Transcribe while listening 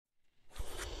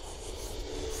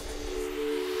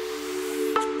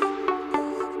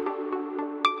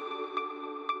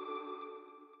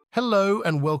Hello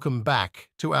and welcome back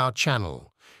to our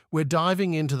channel. We're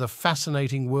diving into the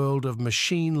fascinating world of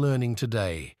machine learning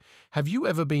today. Have you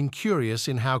ever been curious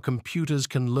in how computers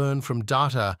can learn from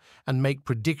data and make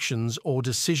predictions or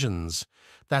decisions?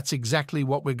 That's exactly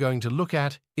what we're going to look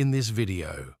at in this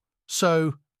video.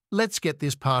 So, let's get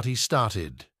this party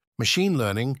started. Machine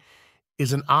learning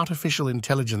is an artificial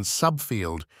intelligence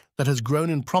subfield that has grown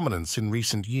in prominence in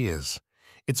recent years.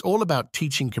 It's all about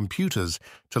teaching computers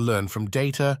to learn from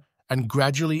data and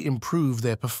gradually improve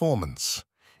their performance.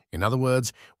 In other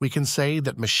words, we can say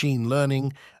that machine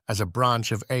learning, as a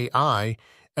branch of AI,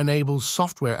 enables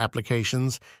software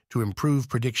applications to improve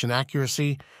prediction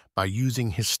accuracy by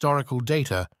using historical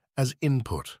data as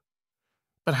input.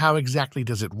 But how exactly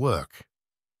does it work?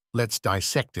 Let's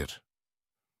dissect it.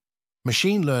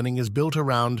 Machine learning is built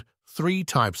around three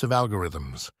types of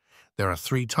algorithms. There are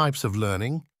three types of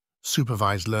learning: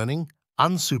 supervised learning,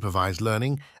 unsupervised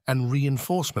learning, and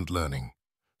reinforcement learning.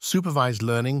 Supervised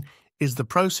learning is the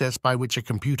process by which a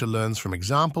computer learns from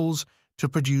examples to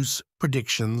produce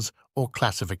predictions or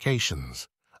classifications.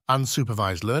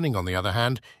 Unsupervised learning, on the other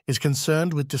hand, is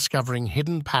concerned with discovering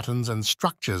hidden patterns and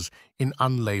structures in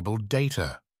unlabeled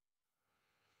data.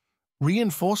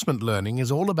 Reinforcement learning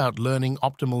is all about learning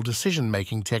optimal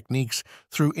decision-making techniques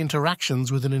through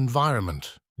interactions with an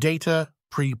environment. Data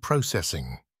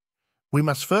pre-processing. We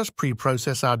must first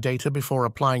pre-process our data before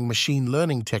applying machine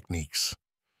learning techniques.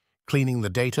 Cleaning the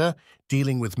data,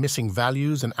 dealing with missing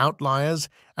values and outliers,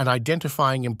 and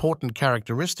identifying important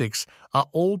characteristics are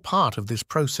all part of this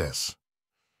process.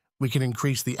 We can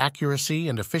increase the accuracy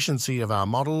and efficiency of our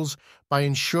models by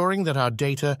ensuring that our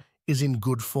data is in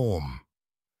good form.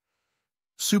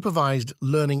 Supervised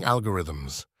learning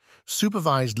algorithms.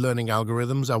 Supervised learning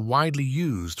algorithms are widely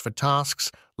used for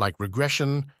tasks like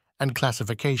regression and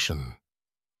classification.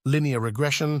 Linear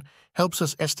regression helps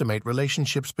us estimate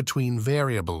relationships between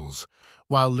variables,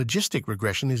 while logistic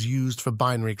regression is used for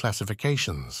binary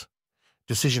classifications.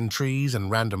 Decision trees and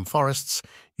random forests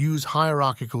use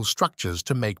hierarchical structures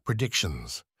to make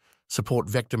predictions. Support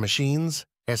vector machines,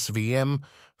 SVM,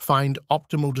 find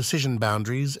optimal decision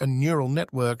boundaries, and neural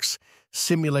networks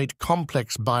simulate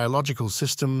complex biological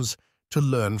systems to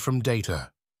learn from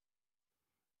data.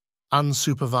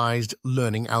 Unsupervised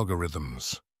learning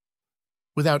algorithms.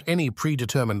 Without any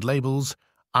predetermined labels,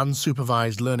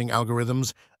 unsupervised learning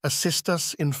algorithms assist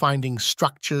us in finding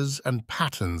structures and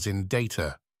patterns in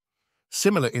data.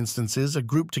 Similar instances are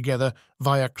grouped together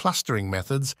via clustering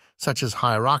methods such as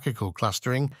hierarchical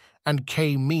clustering and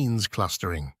k-means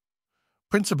clustering.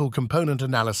 Principal component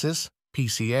analysis,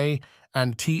 PCA,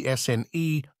 and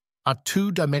t-SNE are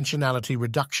two-dimensionality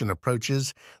reduction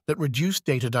approaches that reduce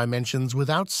data dimensions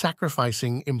without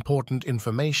sacrificing important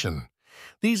information.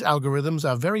 These algorithms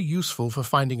are very useful for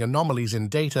finding anomalies in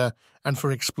data and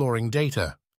for exploring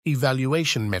data.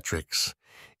 Evaluation metrics.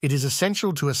 It is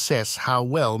essential to assess how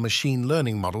well machine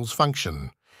learning models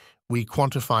function. We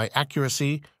quantify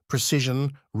accuracy,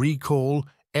 precision, recall,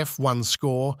 F1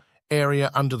 score,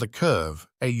 area under the curve,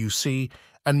 AUC,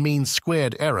 and mean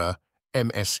squared error,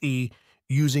 MSE,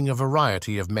 using a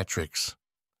variety of metrics.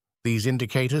 These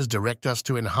indicators direct us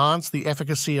to enhance the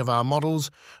efficacy of our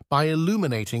models by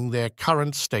illuminating their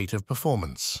current state of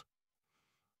performance.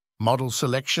 Model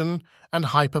selection and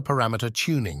hyperparameter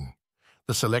tuning.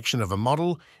 The selection of a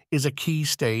model is a key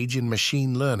stage in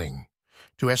machine learning.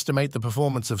 To estimate the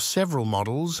performance of several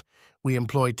models, we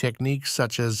employ techniques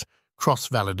such as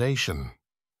cross-validation.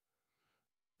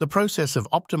 The process of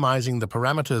optimizing the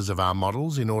parameters of our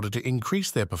models in order to increase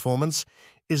their performance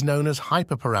is known as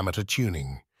hyperparameter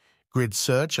tuning. Grid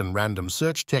search and random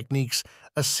search techniques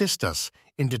assist us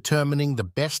in determining the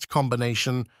best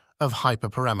combination of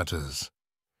hyperparameters.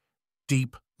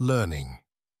 Deep learning.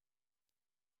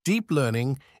 Deep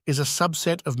learning is a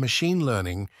subset of machine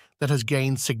learning that has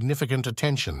gained significant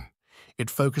attention. It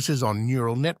focuses on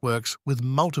neural networks with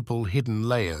multiple hidden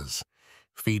layers: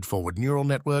 feed-forward neural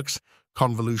networks,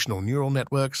 convolutional neural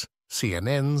networks,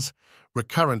 CNNs,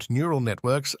 recurrent neural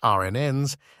networks,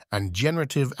 RNNs, and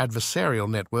generative adversarial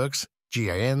networks,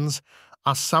 GANs,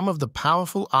 are some of the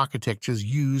powerful architectures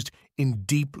used in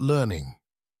deep learning.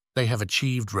 They have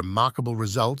achieved remarkable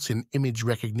results in image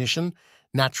recognition,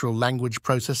 natural language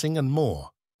processing, and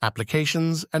more.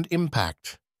 Applications and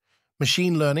impact.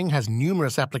 Machine learning has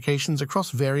numerous applications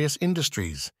across various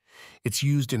industries. It's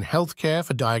used in healthcare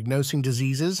for diagnosing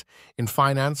diseases, in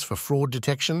finance for fraud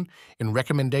detection, in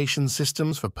recommendation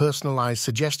systems for personalized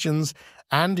suggestions,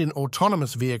 and in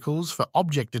autonomous vehicles for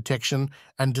object detection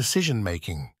and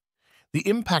decision-making. The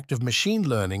impact of machine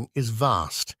learning is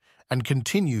vast and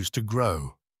continues to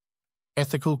grow.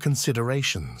 Ethical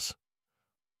considerations.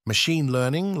 Machine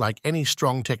learning, like any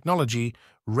strong technology,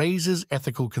 raises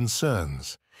ethical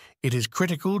concerns. It is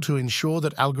critical to ensure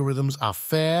that algorithms are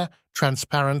fair,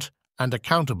 transparent, and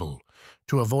accountable.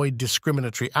 To avoid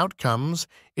discriminatory outcomes,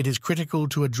 it is critical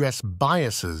to address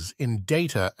biases in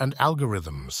data and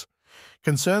algorithms.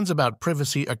 Concerns about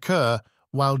privacy occur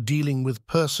while dealing with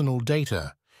personal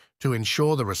data. To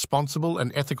ensure the responsible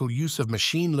and ethical use of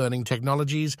machine learning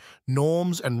technologies,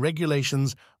 norms and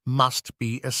regulations must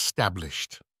be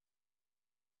established.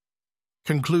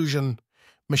 Conclusion: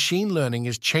 machine learning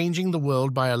is changing the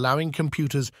world by allowing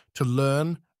computers to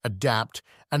learn, adapt,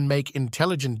 and make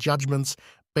intelligent judgments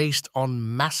based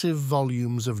on massive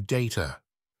volumes of data.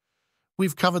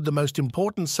 We've covered the most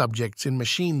important subjects in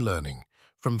machine learning,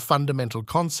 from fundamental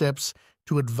concepts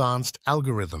to advanced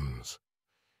algorithms.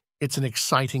 It's an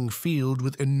exciting field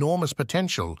with enormous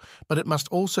potential, but it must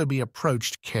also be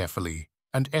approached carefully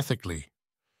and ethically.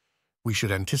 We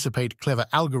should anticipate clever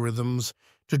algorithms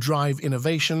to drive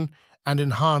innovation and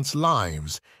enhance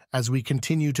lives as we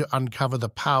continue to uncover the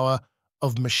power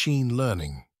of machine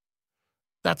learning.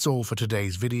 That's all for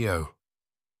today's video.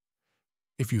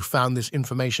 If you found this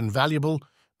information valuable,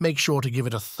 make sure to give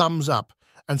it a thumbs up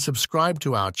and subscribe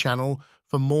to our channel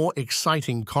for more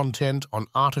exciting content on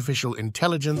artificial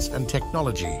intelligence and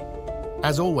technology.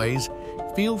 As always,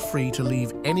 feel free to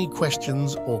leave any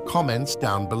questions or comments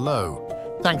down below.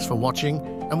 Thanks for watching,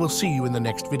 and we'll see you in the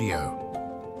next video.